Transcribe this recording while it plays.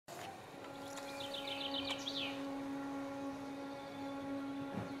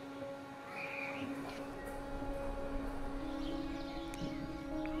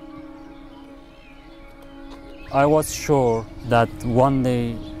I was sure that one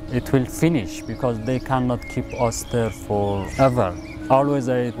day it will finish because they cannot keep us there forever. Always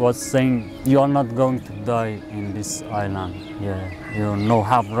I was saying, you are not going to die in this island. Yeah, you no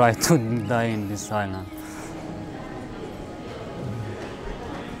have right to die in this island.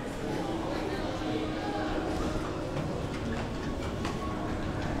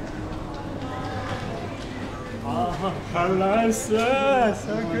 Hello, sir.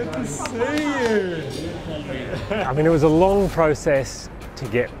 So good to see you. I mean, it was a long process to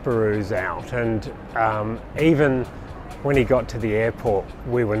get Behrouz out, and even when he got to the airport,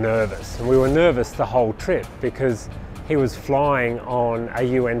 we were nervous. And we were nervous the whole trip because he was flying on a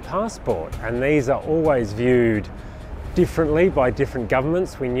UN passport, and these are always viewed differently by different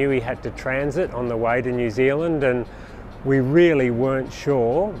governments. We knew he had to transit on the way to New Zealand, and we really weren't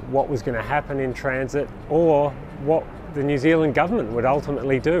sure what was going to happen in transit or what the New Zealand government would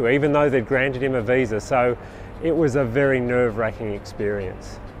ultimately do, even though they'd granted him a visa. So it was a very nerve-wracking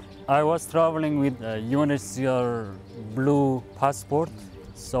experience. I was traveling with a UNHCR blue passport.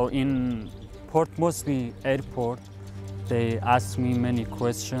 So in Port Moresby airport, they asked me many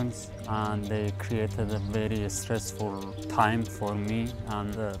questions and they created a very stressful time for me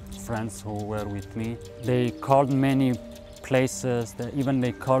and the friends who were with me. They called many places, even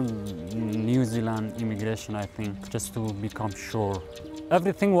they called New Zealand immigration, I think, just to become sure.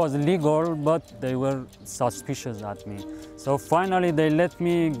 Everything was legal, but they were suspicious at me. So finally they let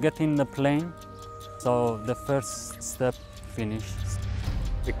me get in the plane. So the first step finished.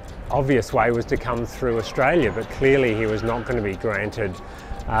 The obvious way was to come through Australia, but clearly he was not going to be granted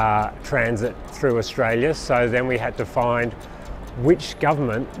transit through Australia. So then we had to find which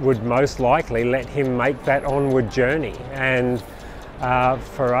government would most likely let him make that onward journey. And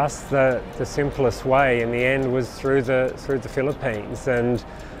for us, the simplest way in the end was through the Philippines. And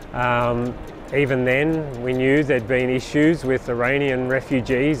even then, we knew there'd been issues with Iranian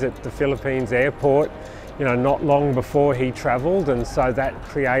refugees at the Philippines airport, you know, not long before he travelled, and so that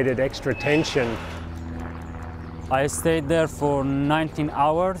created extra tension. I stayed there for 19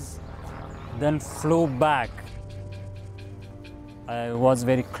 hours, then flew back. I was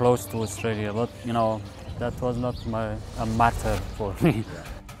very close to Australia, but you know, that was not a matter for me.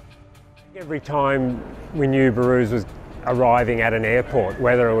 Every time we knew Behrouz was arriving at an airport,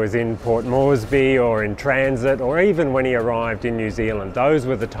 whether it was in Port Moresby or in transit, or even when he arrived in New Zealand, those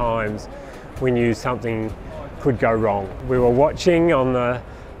were the times we knew something could go wrong. We were watching on the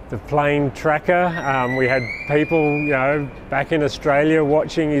plane tracker. We had people, you know, back in Australia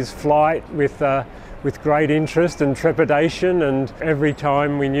watching his flight with great interest and trepidation, and every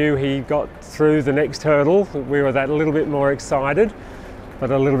time we knew he got through the next hurdle, we were that little bit more excited,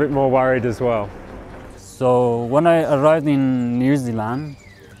 but a little bit more worried as well. So when I arrived in New Zealand,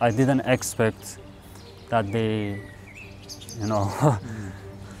 I didn't expect that they, you know,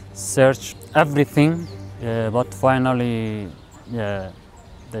 search everything, but finally, yeah,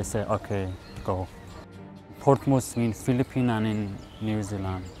 they say, okay, go. Port Moresby in Philippines and in New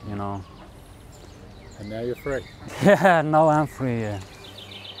Zealand, you know. And now you're free. Yeah, now I'm free, yeah.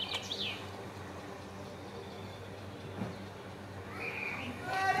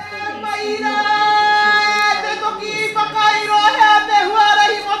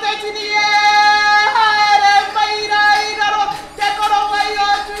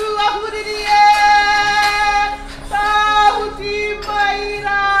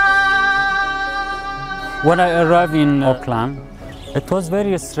 When I arrived in Auckland, it was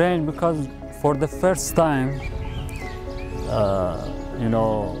very strange because for the first time, you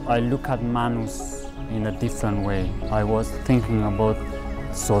know, I look at Manus in a different way. I was thinking about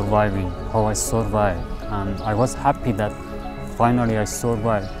surviving, how I survived, and I was happy that finally I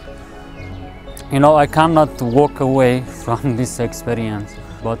survived. You know, I cannot walk away from this experience,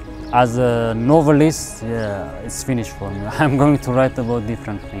 but as a novelist, yeah, it's finished for me. I'm going to write about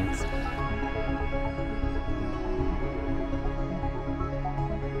different things.